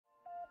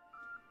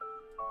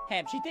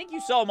Hamchi, thank you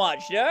so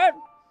much, dude.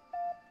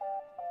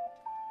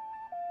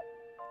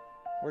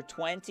 We're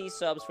 20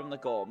 subs from the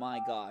goal. My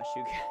gosh,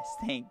 you guys,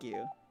 thank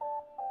you.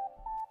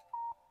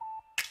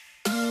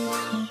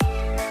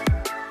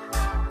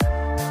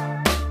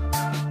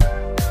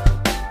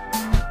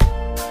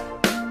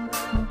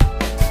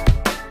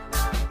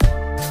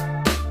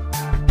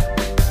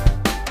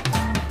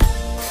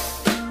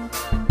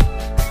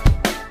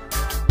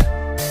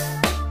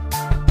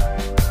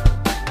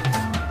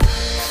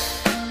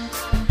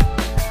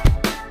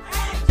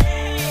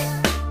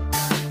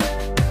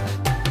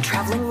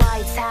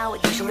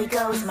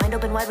 Goes. Mind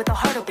open wide with a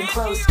heart open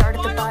closed. Start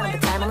at the bottom,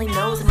 but time only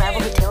knows.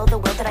 Unravel the tale of the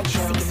world that I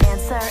chose. Seek an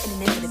answer in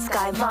an infinite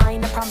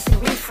skyline. A promising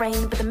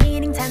refrain, but the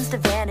meaning tends to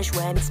vanish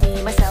when it's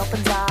me, myself,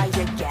 and I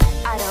again.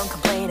 I don't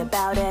complain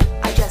about it,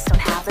 I just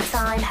don't have the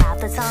time. Half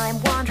the time,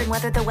 wondering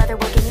whether the weather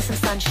will give me some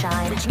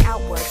sunshine. Reaching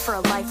outward for a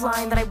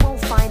lifeline that I won't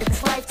find in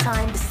this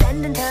lifetime.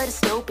 Descend into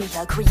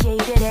dystopia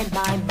created in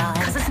my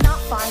mind. Cause it's not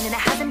fine, and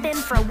it hasn't been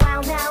for a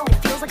while now. It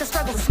feels like a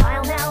struggle to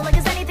smile now. Like,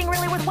 is anything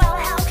really worthwhile?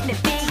 How can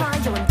it be?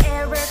 Trial and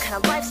error, kind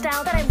of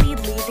lifestyle that I lead,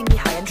 leaving me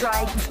high and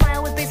dry. I can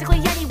smile with basically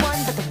anyone,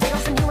 but the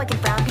riddles and you I can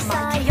frown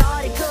beside. My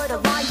chaotic good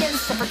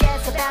alliance that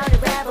forgets about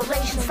it.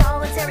 Revelation,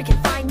 solitary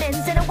confinement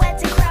in a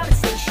wet and crowded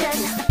station.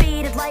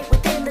 Defeated light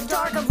within the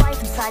dark of life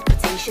inside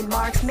quotation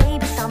marks.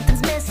 Maybe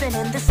something's missing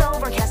in this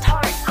overcast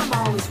heart. I'm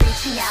always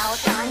reaching out,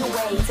 shying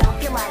away. Don't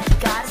feel like you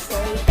gotta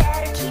stay.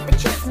 Better keep it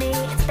just me.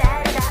 It's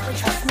better that way,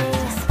 trust me.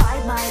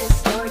 Despite my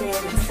distorted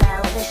and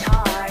selfish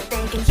heart,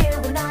 thinking you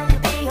and I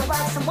could be a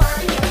like someone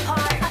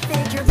apart. I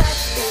figure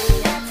let's be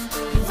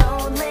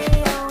lonely,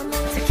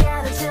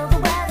 together till the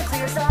weather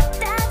clears up.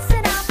 That's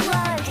enough.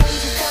 Like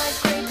hazy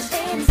skyscrapers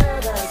fade into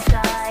the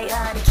sky.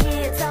 Honey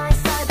kids, eyes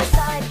side by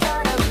side,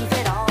 gotta leave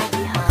it all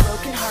behind.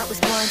 Broken heart was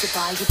blinded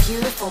by your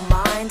beautiful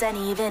mind, and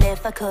even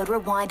if I could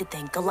rewind, I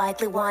think I'll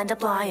likely wind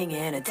up lying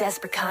in a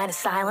desperate kind of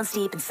silence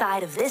deep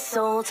inside of this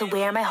soul. To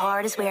where my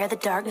heart is, where the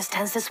darkness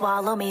tends to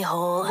swallow me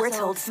whole. We're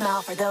told to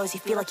smile for those you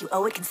feel like you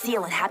owe it,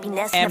 conceal and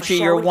happiness. Amchi,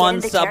 you're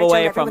one sub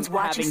away from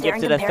having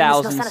gifted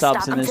 1,000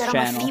 subs in this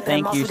channel.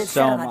 Thank you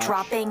so much.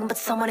 But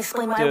someone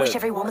explain why I wish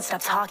every woman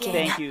stopped talking.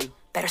 Thank you.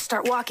 Better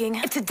start walking.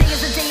 If today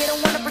is a day I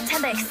don't want to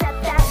pretend I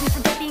accept that. We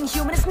forget being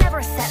human is never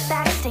a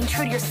setback. Staying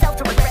true to yourself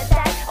to regret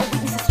that. A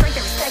weakness is strength,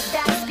 I respect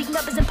that. Speaking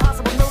up is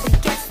impossible, nobody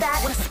gets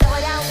that. Wanna spell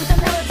it out with a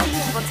melody.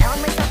 While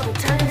telling myself it'll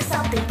turn into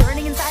something.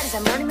 Burning inside as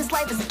I'm learning this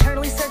life is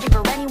eternally searching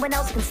for anyone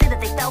else who can say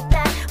that they felt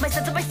that. My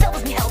sense of myself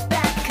was me held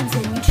back.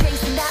 Continue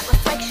chasing that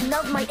reflection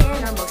of my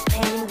innermost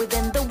pain.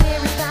 Within the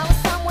weary spell of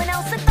someone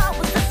else I thought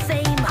was the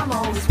same. I'm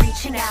always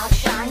reaching out,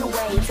 shying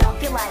away. Don't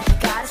feel like you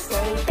gotta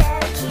stay.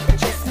 Better keep it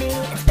just me.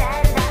 It's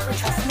better that way,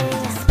 trust me.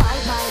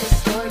 Despite my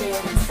distorted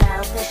and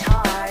selfish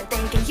heart,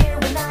 thinking you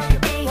and I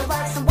could be a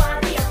like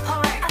someone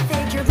apart. I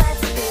figure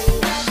let's be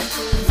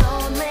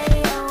lonely,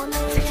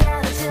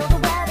 together till the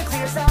weather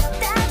clears up.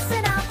 That's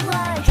enough.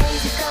 Like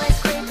hazy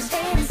skyscrapers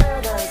fade into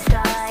the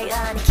sky.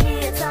 Honey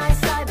kids, eyes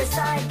side by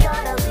side,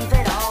 gotta leave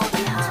it all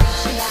behind.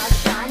 Reaching out,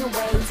 shine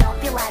away. Don't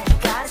feel like you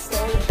gotta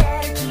stay.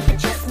 Better keep it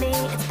just me.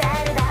 It's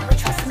better that way,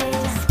 trust me.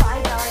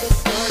 Despite our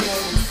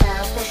distorted and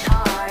selfish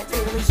heart,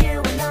 really you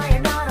and I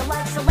are not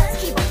alike, so let's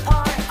keep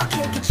apart. I'll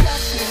kick it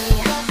just me.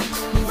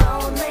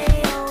 Lonely,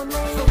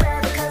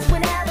 forever, cause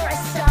whenever I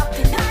stop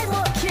and I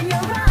look in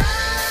your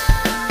eyes,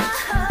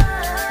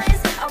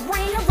 I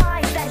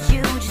realize that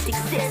you just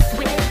exist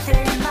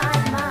within my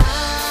mind.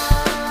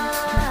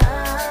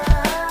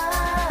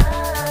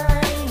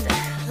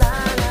 La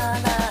la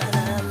la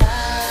la la.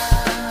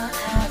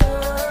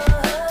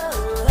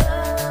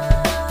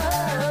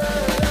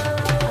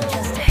 I'm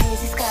just a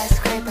hazy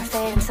skyscraper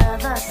fading to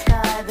the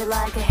sky. Be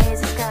like a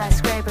hazy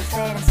skyscraper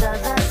fading to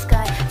the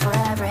sky.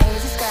 Forever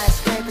hazy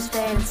skyscrapers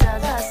fading to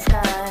the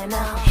sky.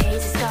 Now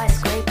hazy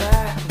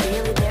skyscraper,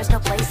 really there's no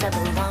place I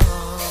belong.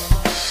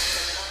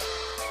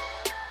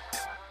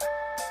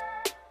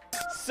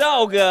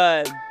 So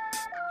good.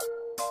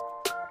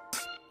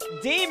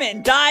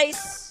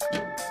 DEMONDICE,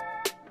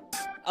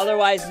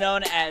 otherwise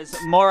known as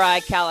Morai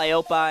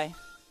Calliope.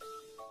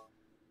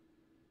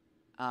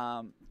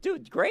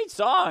 Dude, great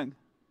song.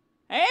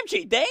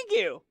 Amchi, thank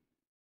you.